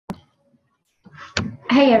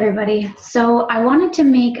Hey everybody. So I wanted to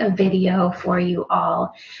make a video for you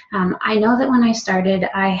all. I know that when I started,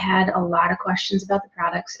 I had a lot of questions about the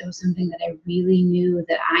products. It was something that I really knew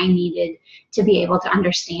that I needed to be able to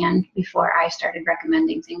understand before I started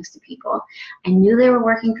recommending things to people. I knew they were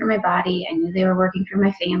working for my body. I knew they were working for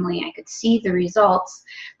my family. I could see the results.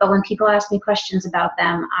 But when people asked me questions about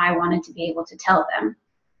them, I wanted to be able to tell them.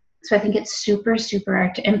 So I think it's super,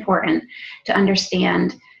 super important to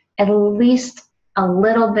understand at least a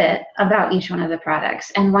little bit about each one of the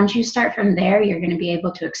products. And once you start from there, you're going to be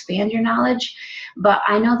able to expand your knowledge. But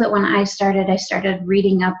I know that when I started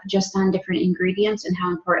reading up just on different ingredients and how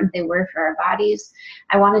important they were for our bodies.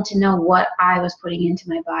 I wanted to know what I was putting into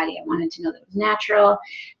my body. I wanted to know that it was natural,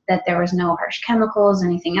 that there was no harsh chemicals,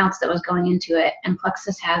 anything else that was going into it. And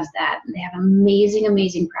Plexus has that. They have amazing,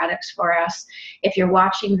 amazing products for us. If you're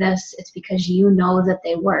watching this, it's because you know that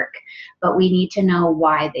they work, but we need to know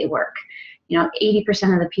why they work.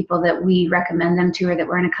 80% of the people that we recommend them to or that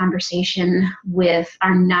we're in a conversation with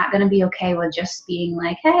are not going to be okay with just being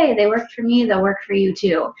like, hey, they worked for me, they'll work for you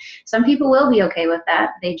too. Some people will be okay with that.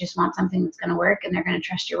 They just want something that's going to work and they're going to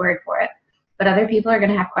trust your word for it. But other people are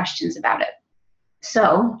going to have questions about it.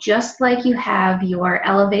 So just like you have your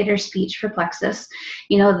elevator speech for Plexus,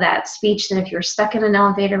 that speech that if you're stuck in an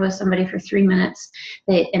elevator with somebody for 3 minutes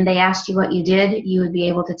and they asked you what you did, you would be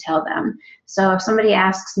able to tell them. So if somebody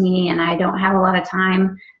asks me and I don't have a lot of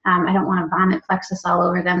time, I don't want to vomit Plexus all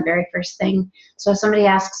over them very first thing. So if somebody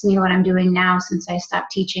asks me what I'm doing now since I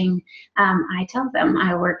stopped teaching, I tell them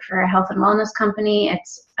I work for a health and wellness company.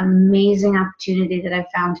 It's an amazing opportunity that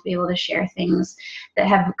I've found to be able to share things that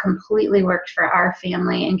have completely worked for our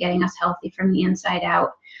family and getting us healthy from the inside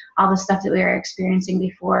out. All the stuff that we were experiencing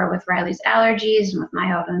before with Riley's allergies and with my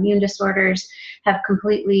autoimmune disorders have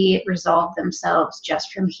completely resolved themselves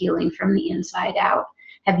just from healing from the inside out.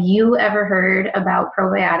 Have you ever heard about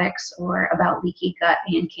probiotics or about leaky gut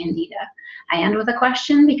and candida? I end with a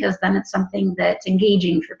question because then it's something that's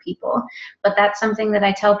engaging for people. But that's something that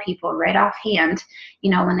I tell people right offhand,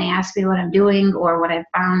 when they ask me what I'm doing or what I've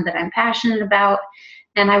found that I'm passionate about.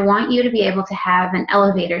 And I want you to be able to have an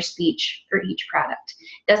elevator speech for each product.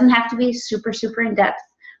 It doesn't have to be super, super in depth,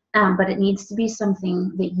 but it needs to be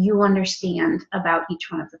something that you understand about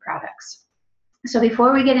each one of the products. So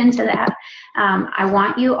before we get into that, I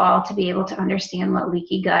want you all to be able to understand what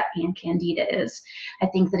leaky gut and candida is. I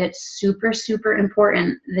think that it's super, super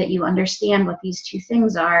important that you understand what these two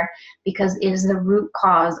things are because it is the root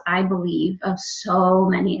cause, I believe, of so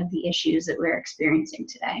many of the issues that we're experiencing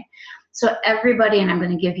today. So everybody, and I'm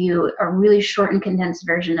going to give you a really short and condensed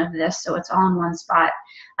version of this so it's all in one spot.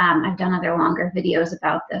 I've done other longer videos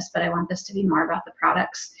about this, but I want this to be more about the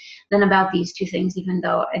products than about these two things, even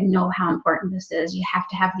though I know how important this is. You have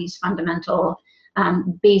to have these fundamental,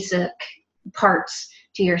 basic parts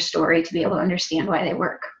to your story to be able to understand why they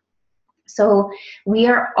work. So we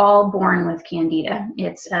are all born with candida.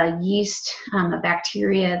 It's a yeast, a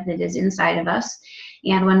bacteria that is inside of us.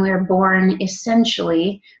 And when we're born,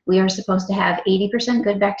 essentially, we are supposed to have 80%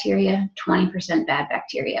 good bacteria, 20% bad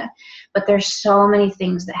bacteria. But there's so many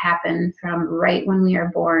things that happen from right when we are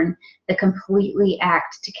born that completely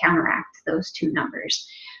act to counteract those two numbers.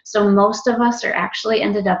 So most of us are actually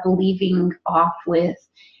ended up leaving off with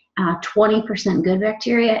 20% good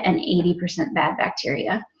bacteria and 80% bad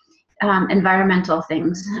bacteria. Environmental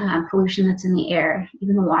things, pollution that's in the air,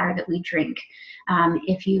 even the water that we drink.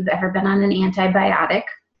 If you've ever been on an antibiotic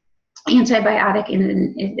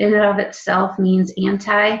in and of itself means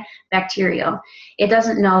antibacterial. It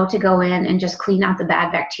doesn't know to go in and just clean out the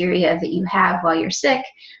bad bacteria that you have while you're sick,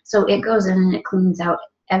 so it goes in and it cleans out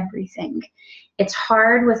everything. It's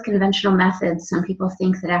hard with conventional methods. Some people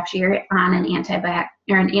think that after you're on an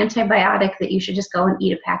antibiotic that you should just go and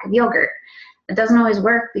eat a pack of yogurt. It doesn't always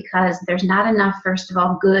work because there's not enough, first of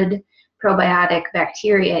all, good probiotic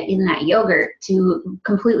bacteria in that yogurt to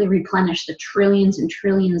completely replenish the trillions and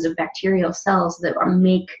trillions of bacterial cells that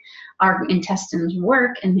make our intestines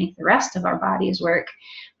work and make the rest of our bodies work.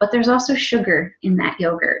 But there's also sugar in that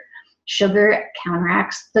yogurt. Sugar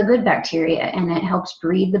counteracts the good bacteria and it helps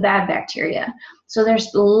breed the bad bacteria. So there's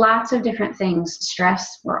lots of different things.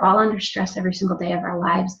 Stress, we're all under stress every single day of our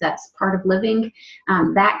lives. That's part of living.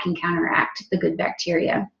 That can counteract the good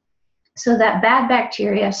bacteria. So that bad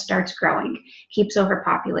bacteria starts growing, keeps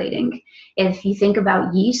overpopulating. If you think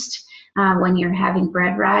about yeast, when you're having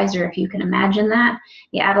bread rise, or if you can imagine that,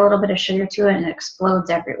 you add a little bit of sugar to it and it explodes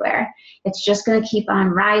everywhere. It's just going to keep on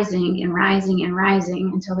rising and rising and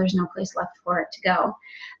rising until there's no place left for it to go.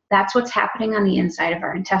 That's what's happening on the inside of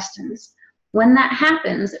our intestines. When that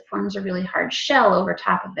happens, it forms a really hard shell over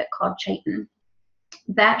top of it called chitin.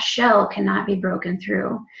 that shell cannot be broken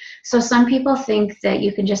through. So some people think that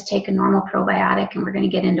you can just take a normal probiotic, and we're going to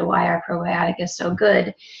get into why our probiotic is so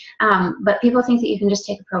good. But people think that you can just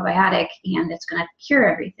take a probiotic and it's going to cure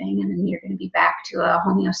everything, and then you're going to be back to a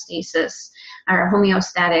homeostasis or a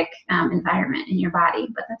homeostatic environment in your body,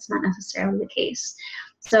 but that's not necessarily the case.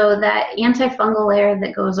 So that antifungal layer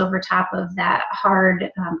that goes over top of that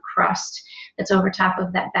hard crust that's over top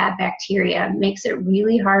of that bad bacteria makes it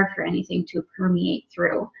really hard for anything to permeate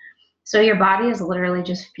through. So your body is literally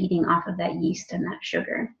just feeding off of that yeast and that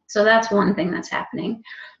sugar. So that's one thing that's happening.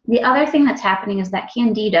 The other thing that's happening is that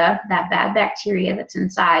candida, that bad bacteria that's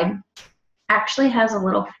inside, actually has a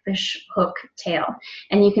little fish hook tail,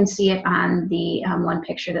 and you can see it on the one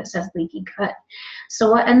picture that says leaky gut.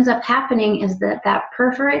 So what ends up happening is that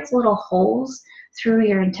perforates little holes through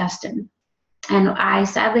your intestine. And I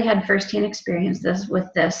sadly had firsthand experience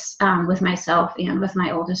with myself and with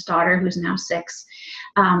my oldest daughter, who's now 6.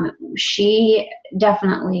 She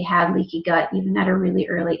definitely had leaky gut, even at a really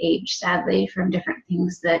early age, sadly, from different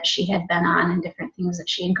things that she had been on and different things that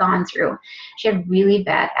she had gone through. She had really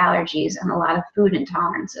bad allergies and a lot of food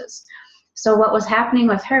intolerances. So what was happening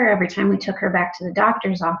with her every time we took her back to the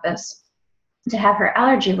doctor's office to have her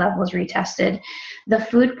allergy levels retested, the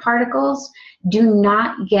food particles do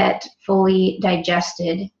not get fully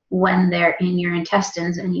digested when they're in your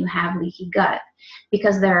intestines and you have leaky gut,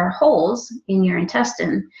 because there are holes in your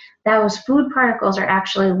intestine. Those food particles are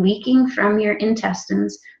actually leaking from your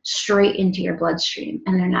intestines straight into your bloodstream,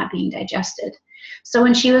 and they're not being digested. So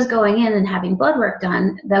when she was going in and having blood work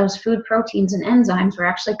done, those food proteins and enzymes were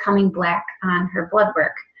actually coming black on her blood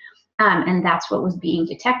work. And that's what was being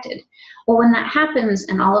detected. Well, when that happens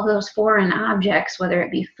and all of those foreign objects, whether it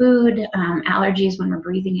be food, allergies when we're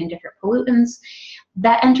breathing in different pollutants,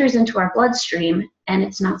 that enters into our bloodstream and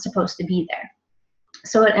it's not supposed to be there.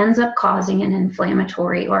 So it ends up causing an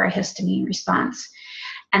inflammatory or a histamine response.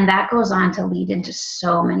 And that goes on to lead into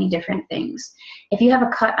so many different things. If you have a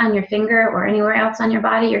cut on your finger or anywhere else on your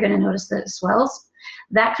body, you're going to notice that it swells.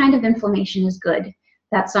 That kind of inflammation is good.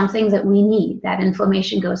 That's something that we need. That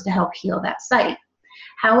inflammation goes to help heal that site.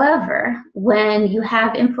 However, when you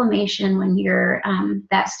have inflammation, when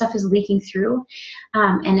that stuff is leaking through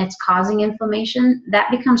and it's causing inflammation,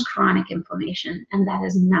 that becomes chronic inflammation, and that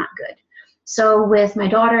is not good. So with my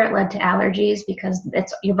daughter, it led to allergies because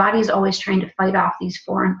your body is always trying to fight off these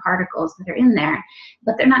foreign particles that are in there,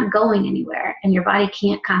 but they're not going anywhere, and your body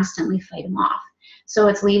can't constantly fight them off. So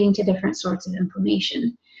it's leading to different sorts of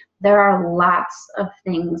inflammation. There are lots of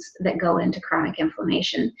things that go into chronic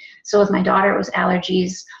inflammation. So with my daughter, it was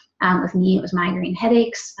allergies. With me, it was migraine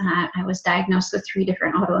headaches. I was diagnosed with 3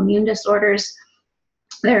 different autoimmune disorders.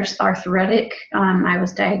 There's arthritic. I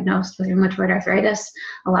was diagnosed with rheumatoid arthritis.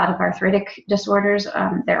 A lot of arthritic disorders,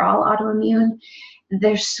 they're all autoimmune.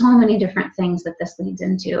 There's so many different things that this leads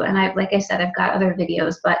into. And like I said, I've got other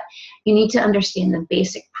videos, but you need to understand the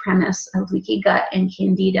basic premise of leaky gut and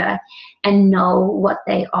candida and know what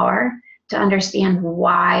they are to understand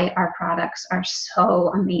why our products are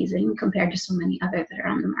so amazing compared to so many others that are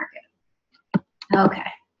on the market. Okay,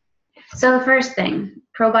 so the first thing,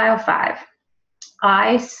 ProBio 5.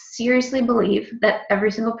 I seriously believe that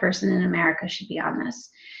every single person in America should be on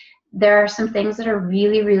this. There are some things that are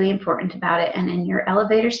really, really important about it, and in your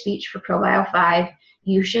elevator speech for ProBio 5,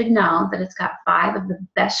 you should know that it's got 5 of the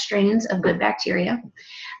best strains of good bacteria.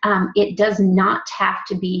 It does not have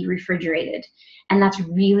to be refrigerated, and that's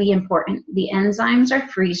really important. The enzymes are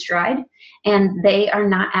freeze-dried, and they are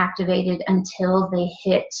not activated until they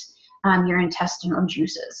hit your intestinal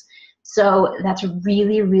juices. So that's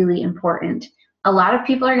really, really important. A lot of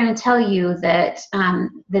people are going to tell you that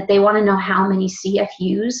they want to know how many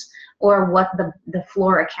CFUs or what the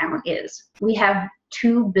flora count is. We have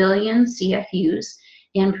 2 billion CFUs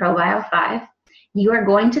in ProBio 5. You are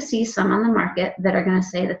going to see some on the market that are going to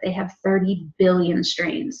say that they have 30 billion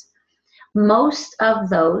strains. Most of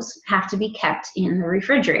those have to be kept in the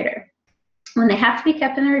refrigerator. When they have to be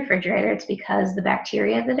kept in the refrigerator, it's because the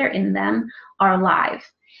bacteria that are in them are live.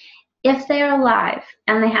 If they are alive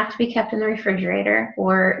and they have to be kept in the refrigerator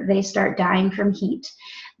or they start dying from heat,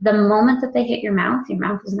 the moment that they hit your mouth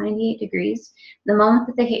is 98 degrees, the moment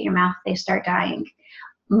that they hit your mouth, they start dying.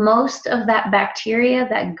 Most of that bacteria,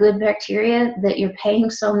 that good bacteria that you're paying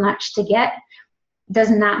so much to get, does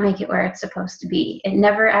not make it where it's supposed to be. It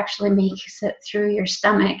never actually makes it through your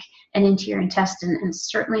stomach and into your intestine, and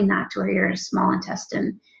certainly not to where your small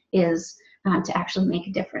intestine is to actually make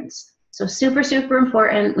a difference. So super, super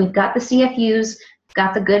important. We've got the CFUs,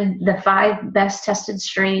 got the 5 best tested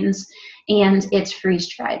strains, and it's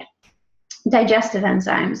freeze-dried. Digestive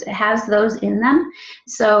enzymes, it has those in them.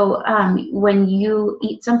 So when you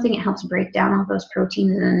eat something, it helps break down all those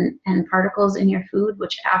proteins and particles in your food,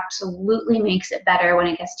 which absolutely makes it better when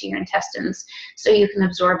it gets to your intestines, so you can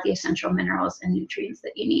absorb the essential minerals and nutrients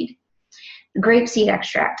that you need. Grapeseed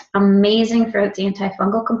extract, amazing for its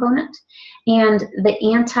antifungal component. And the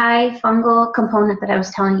antifungal component that I was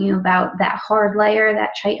telling you about, that hard layer,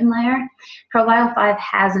 that chitin layer, ProBio 5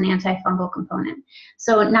 has an antifungal component.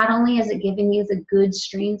 So not only is it giving you the good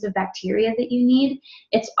strains of bacteria that you need,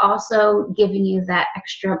 it's also giving you that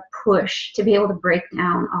extra push to be able to break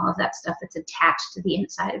down all of that stuff that's attached to the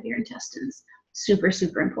inside of your intestines. Super,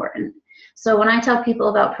 super important. So when I tell people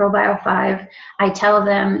about ProBio 5, I tell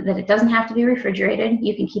them that it doesn't have to be refrigerated.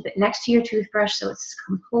 You can keep it next to your toothbrush, so it's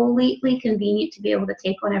completely convenient to be able to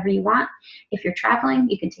take whenever you want. If you're traveling,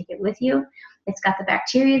 you can take it with you. It's got the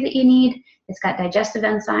bacteria that you need, it's got digestive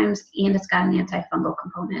enzymes, and it's got an antifungal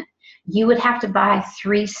component. You would have to buy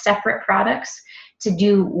 3 separate products to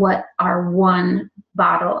do what our one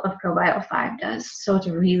bottle of ProBio 5 does. So it's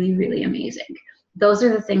really, really amazing. Those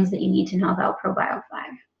are the things that you need to know about ProBio 5.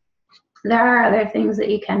 There are other things that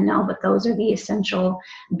you can know, but those are the essential,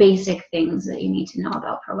 basic things that you need to know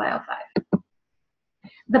about ProBio 5.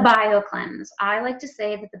 The BioCleanse. I like to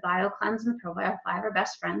say that the BioCleanse and the ProBio 5 are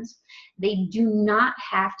best friends. They do not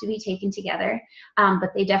have to be taken together,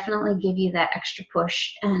 but they definitely give you that extra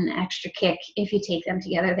push and extra kick if you take them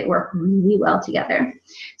together. They work really well together.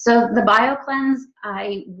 So the BioCleanse,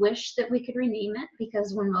 I wish that we could rename it,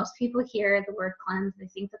 because when most people hear the word cleanse, they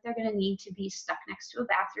think that they're going to need to be stuck next to a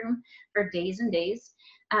bathroom for days and days.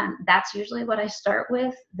 That's usually what I start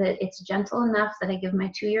with, that it's gentle enough that I give my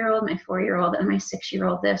 2-year-old, my 4-year-old, and my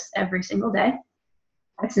 6-year-old this every single day.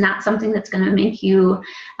 It's not something that's going to make you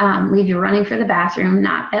leave you running for the bathroom,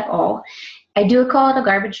 not at all. I do call it a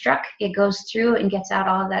garbage truck. It goes through and gets out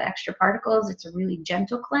all of that extra particles. It's a really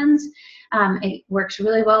gentle cleanse. It works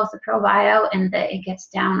really well with the ProBio, and that it gets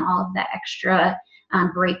down all of that extra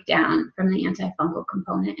breakdown from the antifungal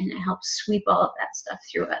component, and it helps sweep all of that stuff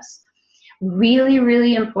through us. Really,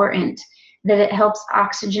 really important that it helps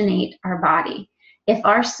oxygenate our body. If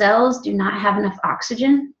our cells do not have enough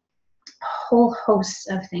oxygen, whole hosts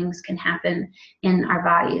of things can happen in our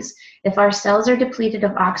bodies. If our cells are depleted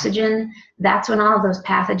of oxygen, that's when all of those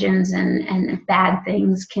pathogens and bad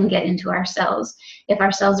things can get into our cells. If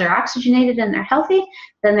our cells are oxygenated and they're healthy,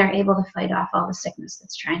 then they're able to fight off all the sickness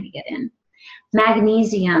that's trying to get in.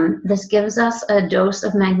 Magnesium, this gives us a dose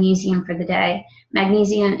of magnesium for the day.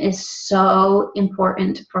 Magnesium is so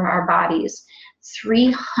important for our bodies.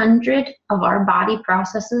 300 of our body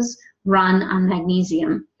processes run on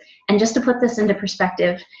magnesium. And just to put this into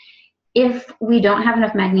perspective, if we don't have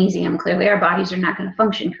enough magnesium, clearly our bodies are not going to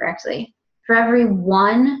function correctly. For every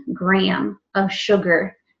 1 gram of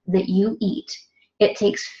sugar that you eat, it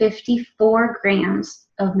takes 54 grams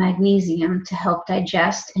of magnesium to help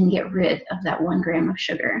digest and get rid of that 1 gram of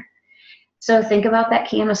sugar. So think about that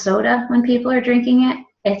can of soda when people are drinking it.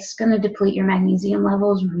 It's going to deplete your magnesium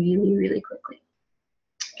levels really, really quickly.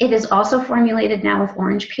 It is also formulated now with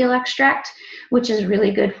orange peel extract, which is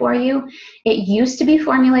really good for you. It used to be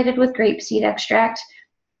formulated with grapeseed extract.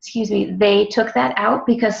 They took that out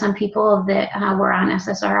because some people that were on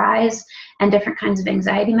SSRIs and different kinds of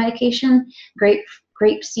anxiety medication,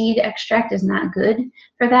 grapeseed extract is not good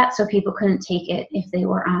for that, so people couldn't take it if they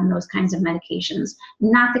were on those kinds of medications.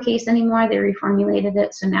 Not the case anymore. They reformulated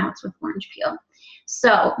it, so now it's with orange peel.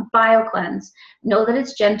 So, BioCleanse. Know that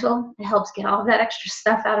it's gentle. It helps get all of that extra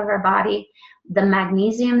stuff out of our body. The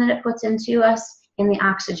magnesium that it puts into us and the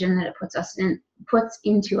oxygen that it puts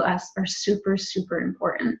into us are super, super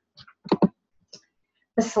important.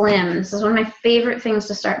 The Slim. This is one of my favorite things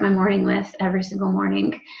to start my morning with every single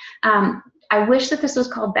morning. I wish that this was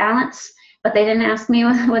called Balance, but they didn't ask me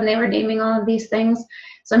when they were naming all of these things.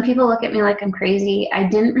 Some people look at me like I'm crazy. I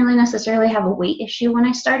didn't really necessarily have a weight issue when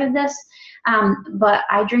I started this, but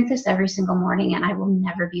I drink this every single morning and I will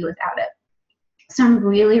never be without it. Some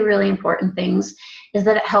really, really important things is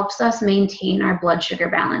that it helps us maintain our blood sugar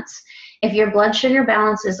balance. If your blood sugar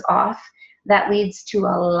balance is off, that leads to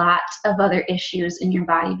a lot of other issues in your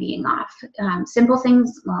body being off. Simple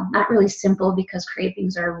things, well, not really simple because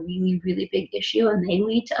cravings are a really, really big issue and they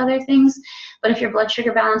lead to other things. But if your blood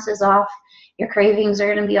sugar balance is off, your cravings are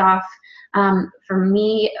going to be off. For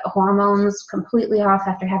me, hormones completely off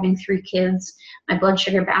after having 3 kids. My blood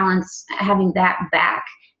sugar balance, having that back,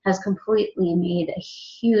 has completely made a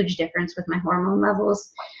huge difference with my hormone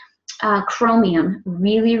levels. Chromium,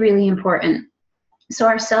 really, really important. So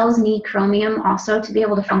our cells need chromium also to be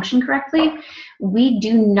able to function correctly. We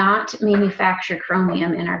do not manufacture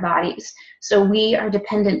chromium in our bodies. So we are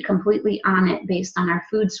dependent completely on it based on our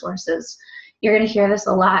food sources. You're going to hear this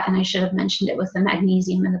a lot, and I should have mentioned it with the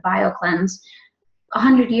magnesium and the BioCleanse.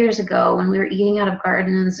 100 years ago, when we were eating out of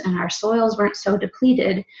gardens and our soils weren't so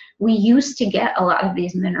depleted, we used to get a lot of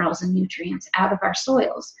these minerals and nutrients out of our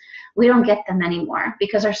soils. We don't get them anymore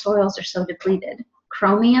because our soils are so depleted.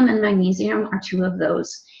 Chromium and magnesium are two of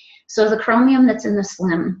those. So the chromium that's in the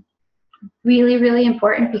Slim, really, really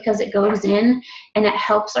important because it goes in and it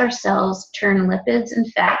helps our cells turn lipids and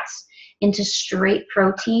fats into straight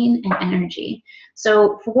protein and energy.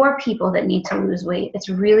 So for people that need to lose weight, it's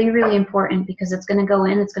really, really important because it's going to go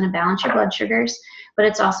in, it's going to balance your blood sugars, but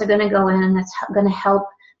it's also going to go in and it's going to help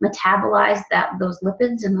metabolize those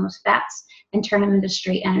lipids and those fats and turn them into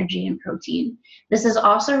straight energy and protein. This is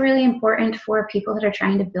also really important for people that are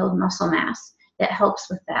trying to build muscle mass. It helps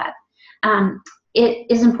with that. It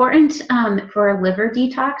is important for a liver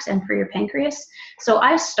detox and for your pancreas. So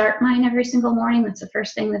I start mine every single morning. That's the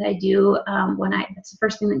first thing that I do that's the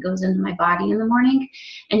first thing that goes into my body in the morning.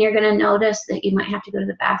 And you're gonna notice that you might have to go to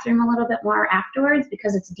the bathroom a little bit more afterwards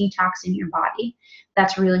because it's detoxing your body.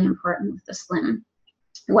 That's really important with the Slim.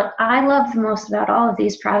 What I love the most about all of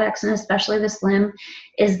these products, and especially the Slim,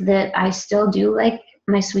 is that I still do like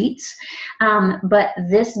my sweets, but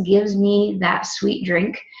this gives me that sweet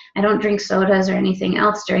drink. I don't drink sodas or anything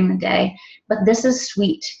else during the day, but this is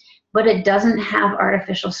sweet, but it doesn't have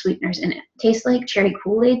artificial sweeteners in it. It tastes like cherry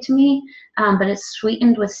Kool-Aid to me, but it's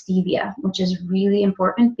sweetened with stevia, which is really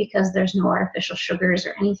important because there's no artificial sugars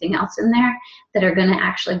or anything else in there that are going to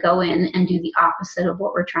actually go in and do the opposite of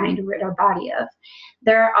what we're trying to rid our body of.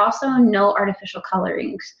 There are also no artificial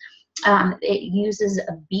colorings. It uses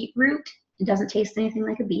a beetroot. It doesn't taste anything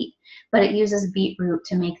like a beet, but it uses beetroot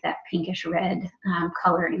to make that pinkish red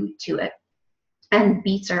coloring to it. And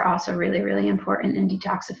beets are also really, really important in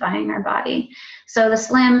detoxifying our body. So the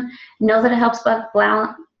Slim, know that it helps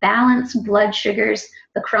balance blood sugars.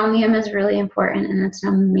 The chromium is really important, and it's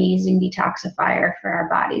an amazing detoxifier for our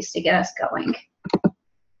bodies to get us going.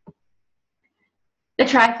 The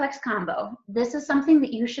triplex combo. This is something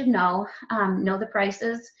that you should know the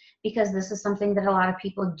prices, because this is something that a lot of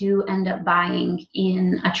people do end up buying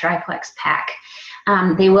in a triplex pack.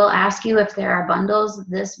 They will ask you if there are bundles.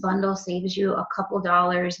 This bundle saves you a couple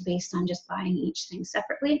dollars based on just buying each thing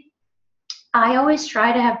separately. I always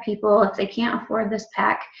try to have people, if they can't afford this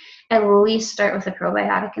pack, at least start with the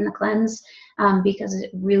probiotic and the cleanse, because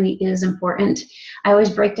it really is important. I always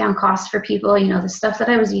break down costs for people. You know, the stuff that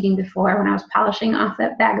I was eating before when I was polishing off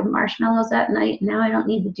that bag of marshmallows that night, now I don't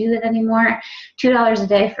need to do that anymore. $2 a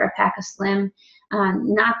day for a pack of Slim.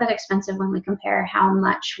 Not that expensive when we compare how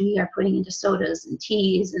much we are putting into sodas and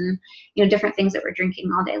teas and, you know, different things that we're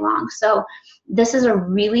drinking all day long. So this is a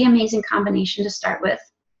really amazing combination to start with.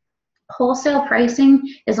 Wholesale pricing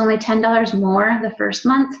is only $10 more the first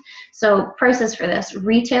month. So prices for this: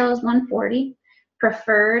 retail is $140,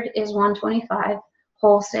 preferred is $125,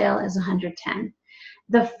 wholesale is $110.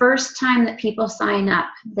 The first time that people sign up,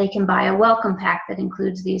 they can buy a welcome pack that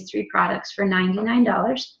includes these 3 products for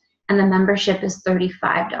 $99, and the membership is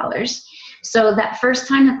 $35. So that first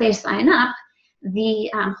time that they sign up,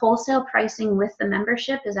 the wholesale pricing with the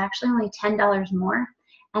membership is actually only $10 more.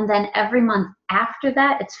 And then every month after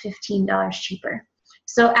that, it's $15 cheaper.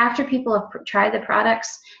 So after people have tried the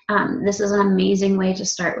products, this is an amazing way to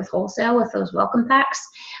start with wholesale with those welcome packs,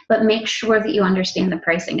 but make sure that you understand the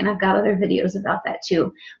pricing. And I've got other videos about that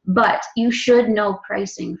too. But you should know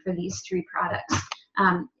pricing for these 3 products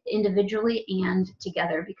individually and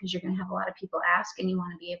together, because you're going to have a lot of people ask, and you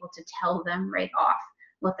want to be able to tell them right off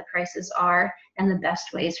what the prices are and the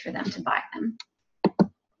best ways for them to buy them.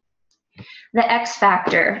 The X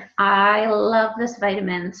Factor. I love this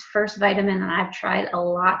vitamin. It's first vitamin, and I've tried a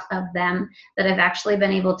lot of them that I've actually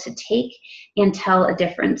been able to take and tell a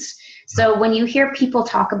difference. So when you hear people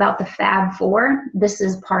talk about the Fab 4, this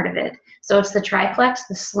is part of it. So it's the triplex,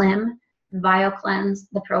 the Slim, the BioCleanse,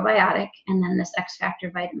 the probiotic, and then this X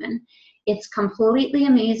Factor vitamin. It's completely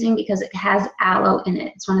amazing because it has aloe in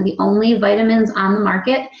it. It's one of the only vitamins on the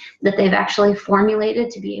market that they've actually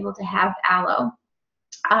formulated to be able to have aloe.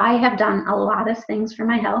 I have done a lot of things for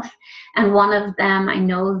my health, and one of them, I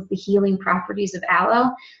know the healing properties of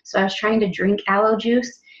aloe. So I was trying to drink aloe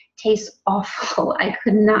juice. Tastes awful. I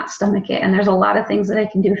could not stomach it. And there's a lot of things that I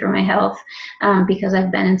can do for my health because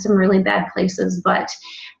I've been in some really bad places, but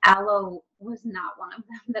aloe was not one of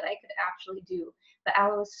them that I could actually do. But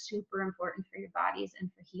aloe is super important for your bodies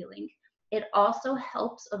and for healing. It also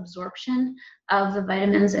helps absorption of the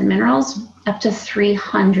vitamins and minerals up to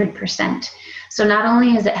 300%. So not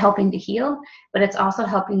only is it helping to heal, but it's also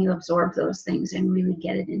helping you absorb those things and really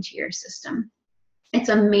get it into your system. It's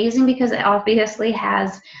amazing because it obviously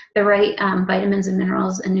has the right vitamins and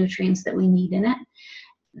minerals and nutrients that we need in it.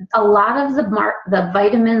 A lot of the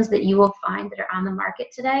vitamins that you will find that are on the market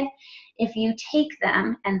today, if you take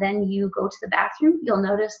them and then you go to the bathroom, you'll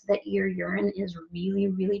notice that your urine is really,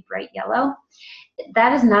 really bright yellow.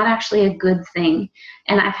 That is not actually a good thing.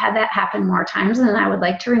 And I've had that happen more times than I would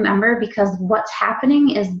like to remember, because what's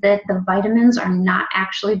happening is that the vitamins are not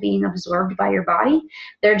actually being absorbed by your body.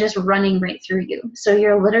 They're just running right through you. So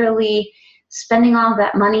you're literally spending all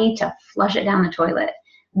that money to flush it down the toilet.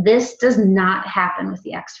 This does not happen with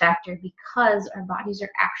the X Factor because our bodies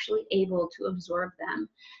are actually able to absorb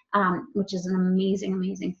them, which is an amazing,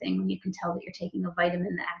 amazing thing when you can tell that you're taking a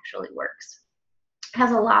vitamin that actually works. It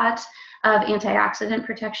has a lot of antioxidant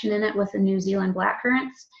protection in it with the New Zealand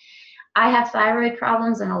blackcurrants. I have thyroid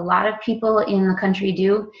problems, and a lot of people in the country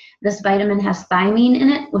do. This vitamin has thiamine in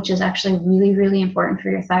it, which is actually really, really important for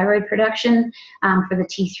your thyroid production, for the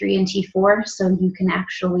T3 and T4, so you can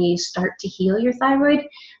actually start to heal your thyroid,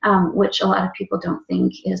 which a lot of people don't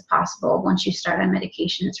think is possible. Once you start on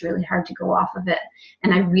medication, it's really hard to go off of it.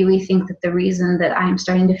 And I really think that the reason that I'm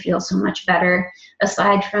starting to feel so much better,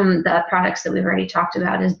 aside from the products that we've already talked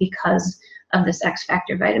about, is because of this X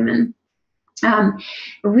Factor vitamin.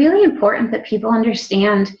 Really important that people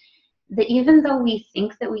understand that even though we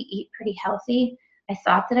think that we eat pretty healthy, I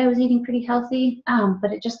thought that I was eating pretty healthy,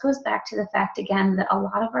 but it just goes back to the fact again that a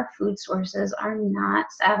lot of our food sources are not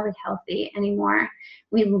sadly healthy anymore.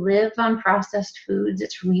 We live on processed foods.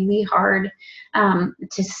 It's really hard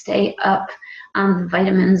to stay up on the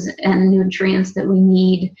vitamins and nutrients that we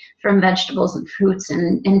need from vegetables and fruits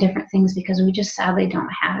and different things, because we just sadly don't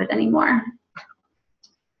have it anymore.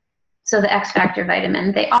 So the X Factor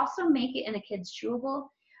vitamin, they also make it in a kid's chewable.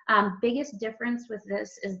 Biggest difference with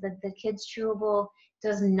this is that the kid's chewable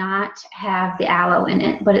does not have the aloe in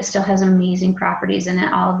it, but it still has amazing properties in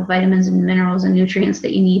it, all of the vitamins and minerals and nutrients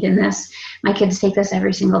that you need in this. My kids take this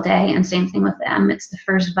every single day, and same thing with them. It's the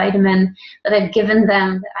first vitamin that I've given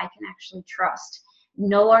them that I can actually trust.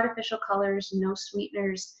 No artificial colors, no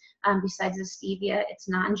sweeteners besides the stevia. It's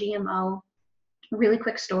non-GMO. Really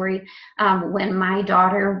quick story. When my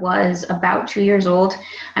daughter was about 2 years old,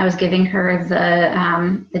 I was giving her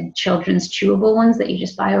the children's chewable ones that you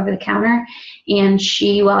just buy over the counter. And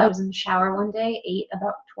she, while I was in the shower one day, ate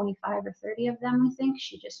about 25 or 30 of them, I think.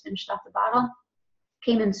 She just finished off the bottle.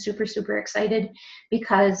 Came in super, super excited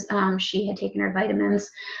because she had taken her vitamins.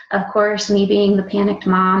 Of course, me being the panicked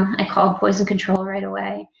mom, I called poison control right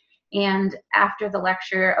away. And after the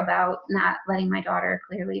lecture about not letting my daughter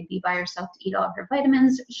clearly be by herself to eat all of her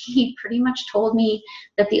vitamins, he pretty much told me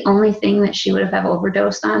that the only thing that she would have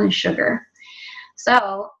overdosed on is sugar.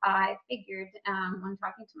 So I figured when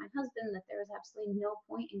talking to my husband that there was absolutely no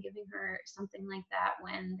point in giving her something like that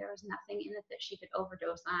when there was nothing in it that she could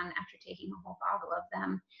overdose on after taking a whole bottle of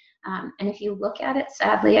them. And if you look at it,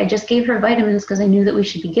 sadly, I just gave her vitamins because I knew that we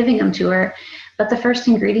should be giving them to her. But the first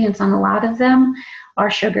ingredients on a lot of them are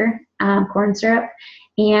sugar, corn syrup,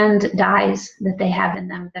 and dyes that they have in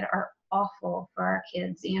them that are awful for our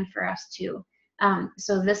kids and for us too.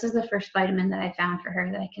 So this is the first vitamin that I found for her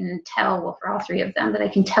that I can tell, well, for all three of them, that I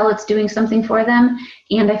can tell it's doing something for them,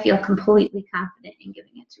 and I feel completely confident in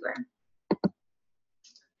giving it to her.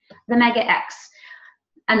 The Mega X,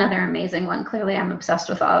 another amazing one. Clearly, I'm obsessed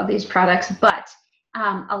with all of these products, but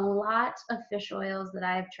a lot of fish oils that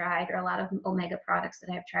I've tried, or a lot of omega products that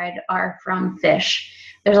I've tried, are from fish.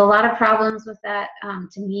 There's a lot of problems with that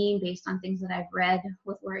to me, based on things that I've read,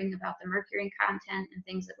 with worrying about the mercury content and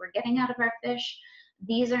things that we're getting out of our fish.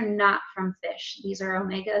 These are not from fish. These are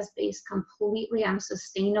omegas based completely on a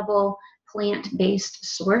sustainable plant-based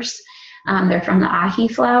source. They're from the ahi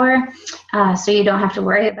flower, so you don't have to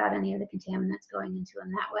worry about any of the contaminants going into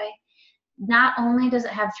them that way. Not only does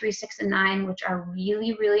it have 3, 6, and 9, which are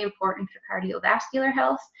really, really important for cardiovascular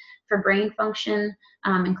health, for brain function,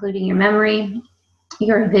 including your memory,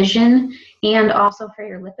 your vision, and also for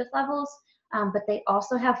your lipid levels, but they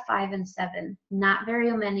also have 5 and 7. Not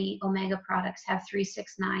very many omega products have 3,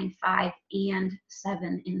 6, 9, 5, and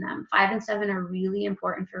 7 in them. 5 and 7 are really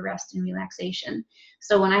important for rest and relaxation.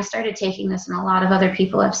 So when I started taking this, and a lot of other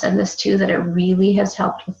people have said this too, that it really has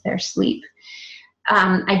helped with their sleep.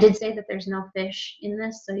 I did say that there's no fish in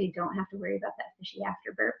this, so you don't have to worry about that fishy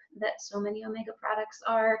after burp that so many omega products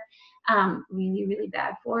are really, really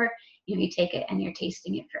bad for. You take it and you're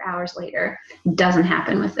tasting it for hours later. Doesn't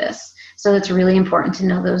happen with this. So it's really important to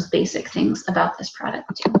know those basic things about this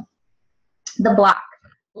product too. The block,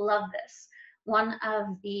 love this. One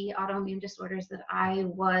of the autoimmune disorders that I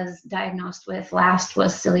was diagnosed with last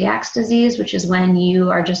was celiac disease, which is when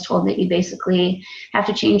you are just told that you basically have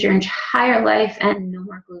to change your entire life and no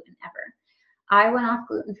more gluten ever. I went off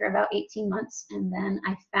gluten for about 18 months, and then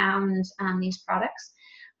I found these products.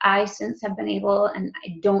 I since have been able, and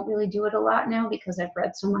I don't really do it a lot now because I've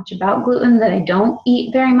read so much about gluten that I don't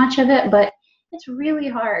eat very much of it, but it's really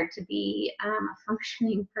hard to be a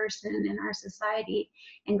functioning person in our society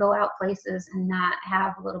and go out places and not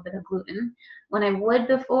have a little bit of gluten. When I would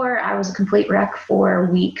before, I was a complete wreck for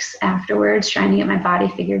weeks afterwards, trying to get my body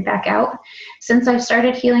figured back out. Since I've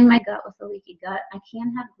started healing my gut with a leaky gut, I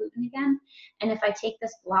can have gluten again. And if I take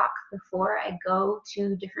this block before I go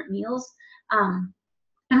to different meals,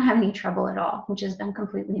 I don't have any trouble at all, which has been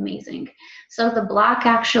completely amazing. So the block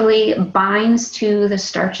actually binds to the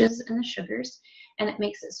starches and the sugars, and it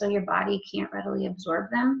makes it so your body can't readily absorb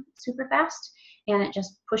them super fast, and it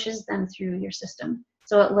just pushes them through your system.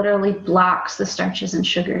 So it literally blocks the starches and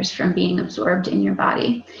sugars from being absorbed in your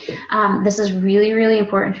body. This is really, really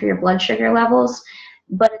important for your blood sugar levels,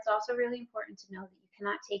 but it's also really important to know that you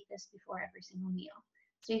cannot take this before every single meal.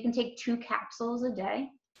 So you can take 2 capsules a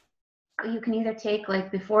day. You can either take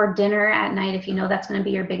like before dinner at night, if you know that's going to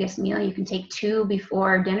be your biggest meal, you can take 2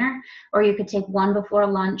 before dinner, or you could take 1 before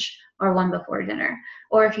lunch or 1 before dinner.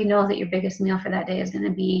 Or if you know that your biggest meal for that day is going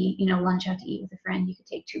to be, lunch out to eat with a friend, you could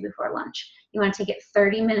take 2 before lunch. You want to take it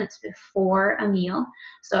 30 minutes before a meal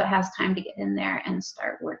so it has time to get in there and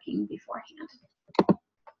start working beforehand.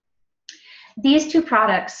 These 2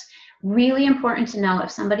 products, really important to know if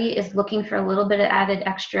somebody is looking for a little bit of added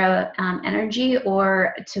extra energy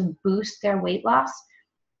or to boost their weight loss,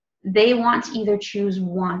 they want to either choose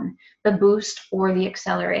one, the boost or the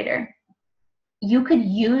accelerator. You could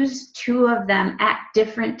use 2 of them at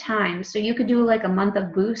different times. So you could do like a month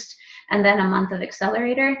of boost and then a month of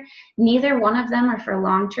accelerator. Neither one of them are for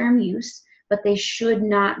long-term use, but they should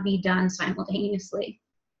not be done simultaneously.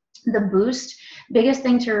 The boost, biggest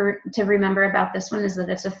thing to remember about this one is that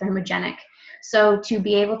it's a thermogenic. So to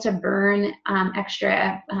be able to burn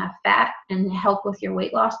extra fat and help with your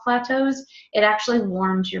weight loss plateaus, it actually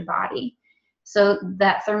warms your body. So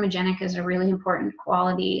that thermogenic is a really important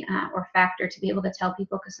quality or factor to be able to tell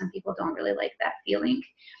people, because some people don't really like that feeling.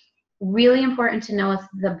 Really important to know with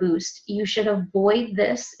the boost, you should avoid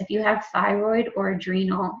this if you have thyroid or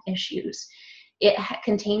adrenal issues. It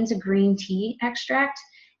contains a green tea extract,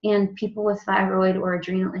 and people with thyroid or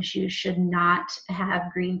adrenal issues should not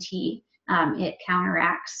have green tea. It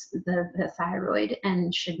counteracts the thyroid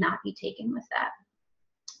and should not be taken with that.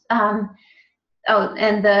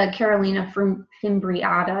 And the Carolina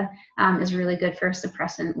fimbriata is really good for a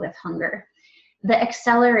suppressant with hunger. The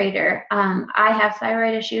accelerator, I have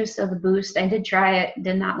thyroid issues, so the boost, I did try it,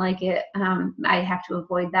 did not like it. I have to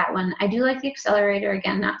avoid that one. I do like the accelerator,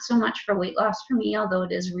 again, not so much for weight loss for me, although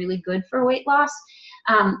it is really good for weight loss.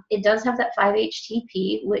 It does have that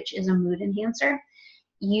 5-HTP, which is a mood enhancer.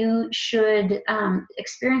 You should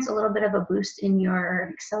experience a little bit of a boost in your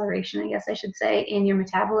acceleration, I guess I should say, in your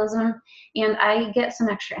metabolism, and I get some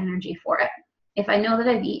extra energy for it. If I know that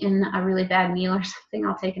I've eaten a really bad meal or something,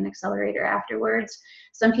 I'll take an accelerator afterwards.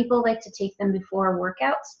 Some people like to take them before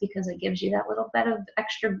workouts because it gives you that little bit of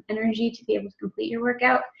extra energy to be able to complete your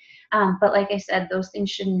workout. But like I said, those things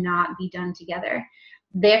should not be done together.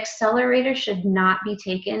 The accelerator should not be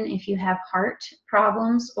taken if you have heart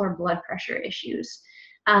problems or blood pressure issues.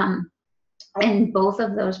 And both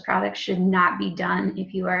of those products should not be done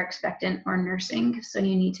if you are expectant or nursing. So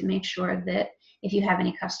you need to make sure that if you have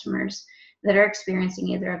any customers that are experiencing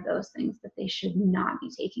either of those things, that they should not be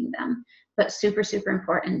taking them. But super, super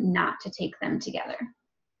important not to take them together.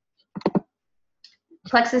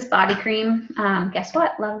 Plexus body cream, guess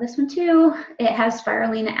what? Love this one too. It has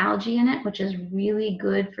spirulina algae in it, which is really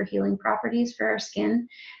good for healing properties for our skin.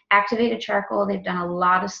 Activated charcoal, they've done a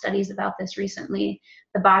lot of studies about this recently.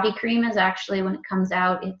 The body cream is actually, when it comes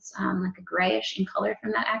out, it's like a grayish in color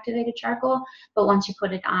from that activated charcoal, but once you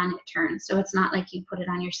put it on, it turns. So it's not like you put it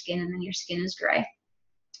on your skin and then your skin is gray.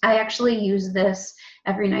 I actually use this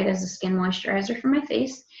every night as a skin moisturizer for my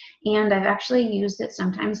face. And I've actually used it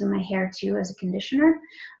sometimes in my hair too as a conditioner.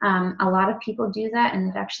 A lot of people do that,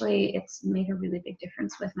 and it's made a really big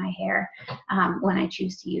difference with my hair when I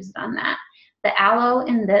choose to use it on that. The aloe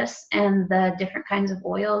in this and the different kinds of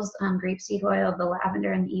oils, grapeseed oil, the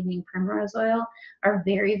lavender, and the evening primrose oil, are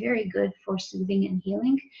very, very good for soothing and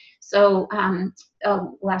healing. So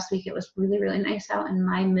last week it was really, really nice out, and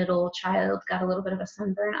my middle child got a little bit of a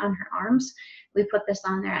sunburn on her arms. We put this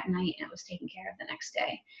on there at night, and it was taken care of the next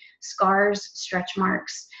day. Scars, stretch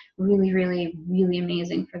marks, really, really, really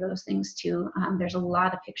amazing for those things too. There's a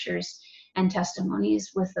lot of pictures and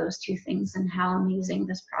testimonies with those two things and how amazing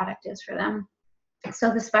this product is for them. So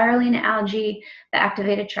the spirulina algae, the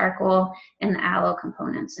activated charcoal, and the aloe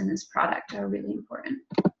components in this product are really important.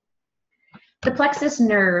 The plexus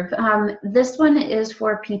nerve, this one is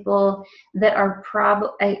for people that are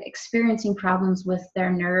experiencing problems with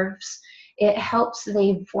their nerves. It helps,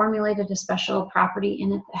 they've formulated a special property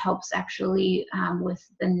in it that helps actually with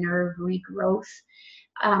the nerve regrowth.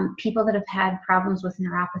 People that have had problems with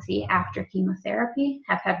neuropathy after chemotherapy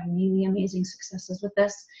have had really amazing successes with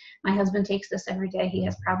this. My husband takes this every day. He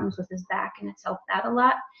has problems with his back, and it's helped that a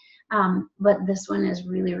lot. But this one is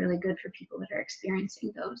really, really good for people that are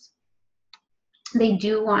experiencing those. They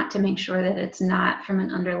do want to make sure that it's not from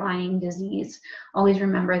an underlying disease. Always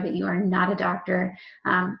remember that you are not a doctor,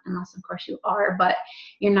 unless of course you are, but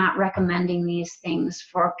you're not recommending these things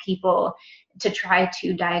for people to try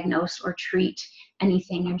to diagnose or treat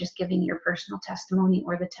anything. You're just giving your personal testimony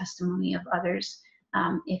or the testimony of others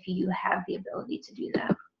if you have the ability to do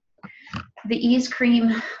that. The Ease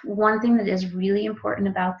Cream, one thing that is really important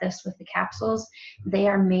about this with the capsules, they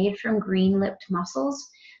are made from green-lipped mussels.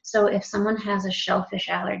 So if someone has a shellfish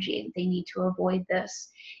allergy, they need to avoid this.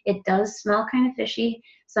 It does smell kind of fishy.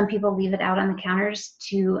 Some people leave it out on the counters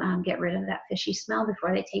to get rid of that fishy smell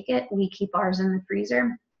before they take it. We keep ours in the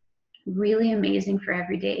freezer. Really amazing for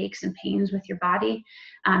everyday aches and pains with your body.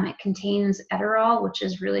 It contains Eterol, which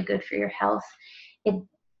is really good for your health.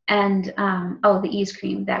 The Ease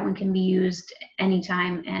Cream, that one can be used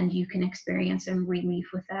anytime, and you can experience some relief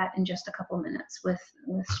with that in just a couple minutes with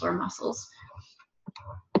sore muscles.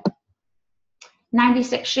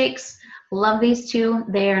 96 Shakes, love these two.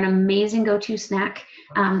 They are an amazing go-to snack.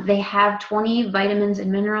 They have 20 vitamins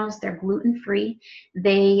and minerals. They're gluten-free.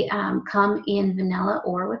 They come in vanilla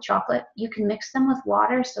or with chocolate. You can mix them with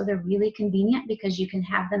water, so they're really convenient because you can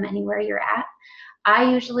have them anywhere you're at. I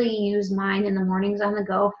usually use mine in the mornings on the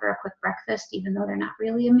go for a quick breakfast, even though they're not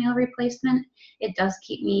really a meal replacement. It does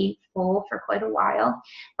keep me full for quite a while,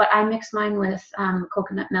 but I mix mine with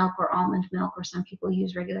coconut milk or almond milk, or some people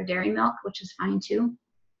use regular dairy milk, which is fine too.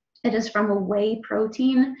 It is from a whey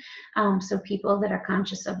protein, so people that are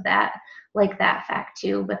conscious of that like that fact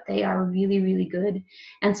too, but they are really, really good.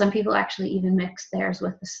 And some people actually even mix theirs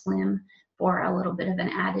with the Slim for a little bit of an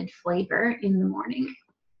added flavor in the morning.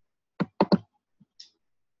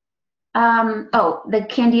 The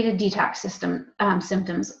Candida detox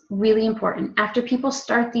symptoms, really important. After people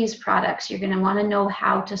start these products, you're going to want to know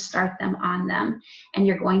how to start them on them, and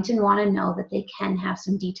you're going to want to know that they can have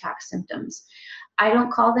some detox symptoms. I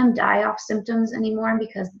don't call them die-off symptoms anymore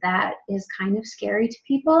because that is kind of scary to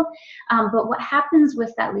people, but what happens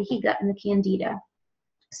with that leaky gut and the Candida?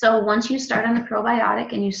 So once you start on the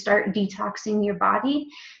probiotic and you start detoxing your body,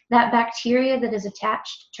 that bacteria that is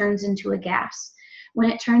attached turns into a gas. When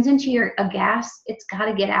it turns into a gas, it's got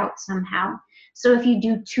to get out somehow. So if you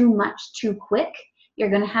do too much too quick, you're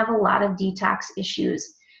going to have a lot of detox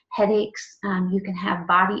issues. Headaches, you can have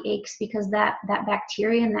body aches because that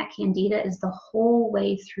bacteria and that Candida is the whole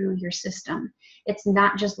way through your system. It's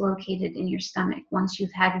not just located in your stomach once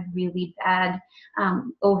you've had really bad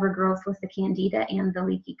overgrowth with the Candida and the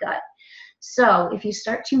leaky gut. So if you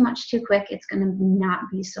start too much too quick, it's going to not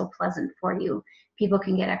be so pleasant for you. People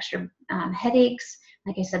can get extra headaches,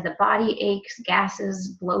 like I said, the body aches,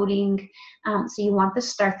 gases, bloating. So you want to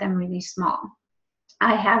start them really small.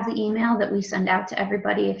 I have the email that we send out to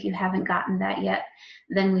everybody. If you haven't gotten that yet,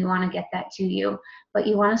 then we want to get that to you. But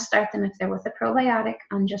you want to start them if they're with a probiotic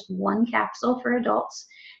on just one capsule for adults.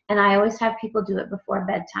 And I always have people do it before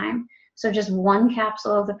bedtime. So just one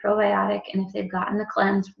capsule of the probiotic, and if they've gotten the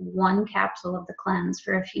cleanse, one capsule of the cleanse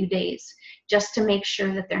for a few days, just to make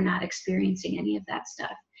sure that they're not experiencing any of that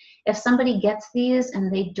stuff. If somebody gets these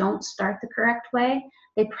and they don't start the correct way,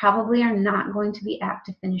 they probably are not going to be apt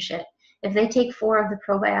to finish it. If they take 4 of the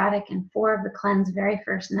probiotic and 4 of the cleanse very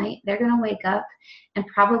first night, they're going to wake up and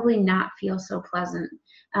probably not feel so pleasant.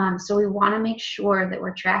 So we want to make sure that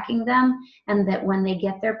we're tracking them and that when they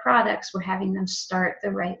get their products, we're having them start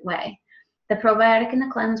the right way. The probiotic and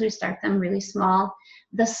the cleanse, we start them really small.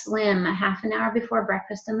 The Slim, a half an hour before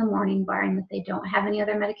breakfast in the morning, barring that they don't have any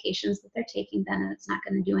other medications that they're taking then, and it's not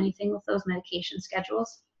going to do anything with those medication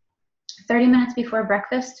schedules. 30 minutes before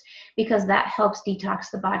breakfast, because that helps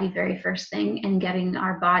detox the body very first thing and getting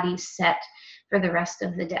our body set for the rest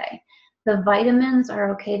of the day. The vitamins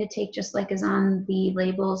are okay to take just like is on the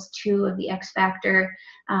labels, 2 of the X Factor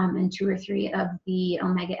and 2 or 3 of the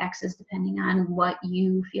Omega X's, depending on what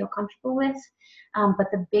you feel comfortable with.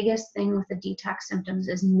 But the biggest thing with the detox symptoms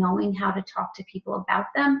is knowing how to talk to people about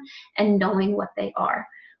them and knowing what they are.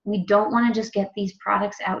 We don't want to just get these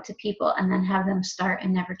products out to people and then have them start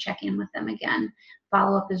and never check in with them again.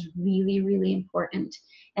 Follow-up is really, really important.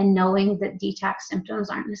 And knowing that detox symptoms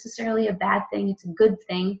aren't necessarily a bad thing, it's a good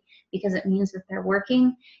thing, because it means that they're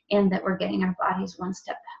working and that we're getting our bodies one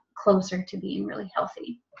step closer to being really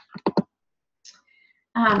healthy.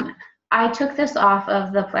 I took this off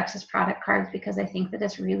of the Plexus product cards because I think that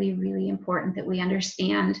it's really, really important that we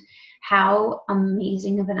understand how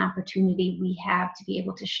amazing of an opportunity we have to be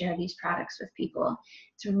able to share these products with people.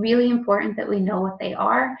 It's really important that we know what they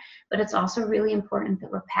are, but it's also really important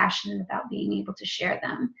that we're passionate about being able to share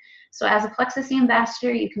them. So as a Plexus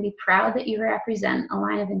ambassador, you can be proud that you represent a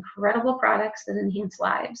line of incredible products that enhance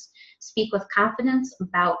lives. Speak with confidence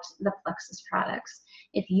about the Plexus products.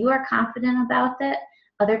 If you are confident about that,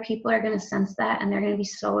 other people are going to sense that, and they're going to be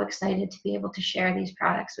so excited to be able to share these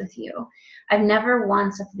products with you. I've never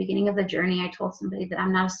once at the beginning of the journey, I told somebody that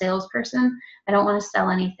I'm not a salesperson. I don't want to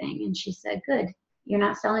sell anything. And she said, good, you're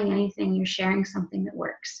not selling anything. You're sharing something that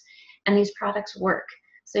works. And these products work.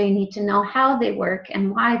 So you need to know how they work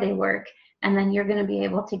and why they work. And then you're going to be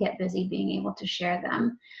able to get busy being able to share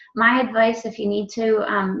them. My advice, if you need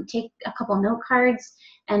to, take a couple note cards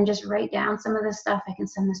and just write down some of this stuff. I can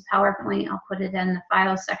send this PowerPoint. I'll put it in the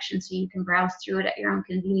files section so you can browse through it at your own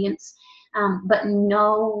convenience. But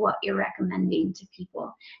know what you're recommending to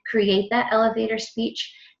people. Create that elevator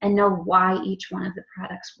speech and know why each one of the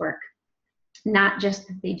products work. Not just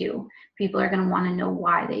that they do. People are going to want to know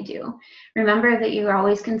why they do. Remember that you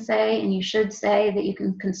always can say, and you should say, that you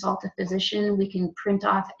can consult a physician. We can print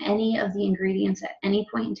off any of the ingredients at any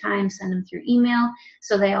point in time, send them through email,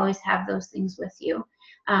 so they always have those things with you,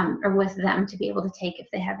 or with them to be able to take if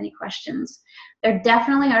they have any questions. There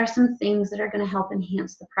definitely are some things that are going to help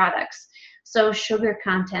enhance the products. So sugar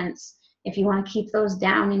contents, if you want to keep those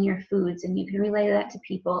down in your foods, and you can relay that to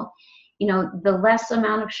people. You know, the less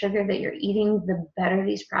amount of sugar that you're eating, the better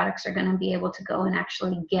these products are going to be able to go and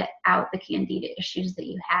actually get out the candida issues that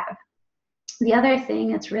you have. The other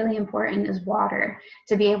thing that's really important is water,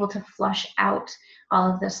 to be able to flush out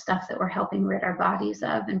all of the stuff that we're helping rid our bodies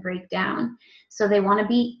of and break down. So they want to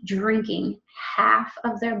be drinking half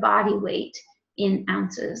of their body weight in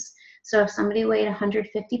ounces. So if somebody weighed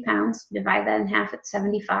 150 pounds, divide that in half at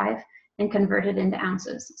 75, and convert it into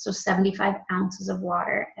ounces. So 75 ounces of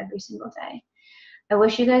water every single day. I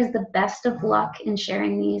wish you guys the best of luck in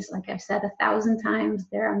sharing these. Like I've said 1,000 times,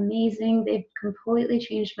 they're amazing. They've completely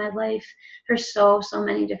changed my life for so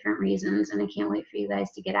many different reasons. And I can't wait for you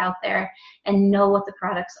guys to get out there and know what the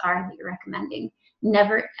products are that you're recommending.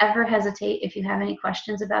 Never, ever hesitate if you have any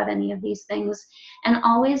questions about any of these things. And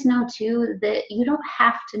always know too that you don't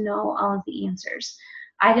have to know all of the answers.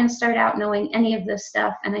 I didn't start out knowing any of this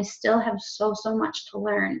stuff, and I still have so much to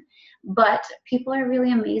learn. But people are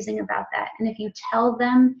really amazing about that. And if you tell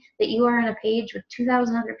them that you are on a page with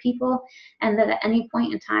 2,000 other people, and that at any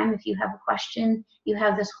point in time, if you have a question, you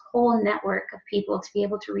have this whole network of people to be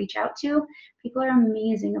able to reach out to, people are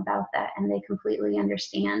amazing about that, and they completely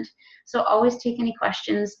understand. So always take any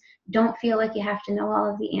questions. Don't feel like you have to know all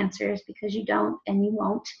of the answers, because you don't and you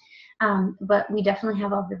won't. But we definitely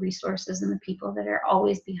have all the resources and the people that are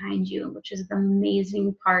always behind you, which is the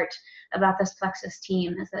amazing part about this Plexus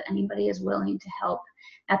team, is that anybody is willing to help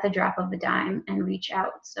at the drop of a dime and reach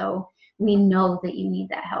out. So we know that you need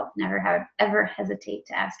that help. Never ever hesitate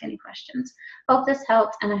to ask any questions. Hope this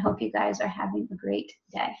helped, and I hope you guys are having a great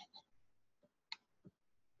day.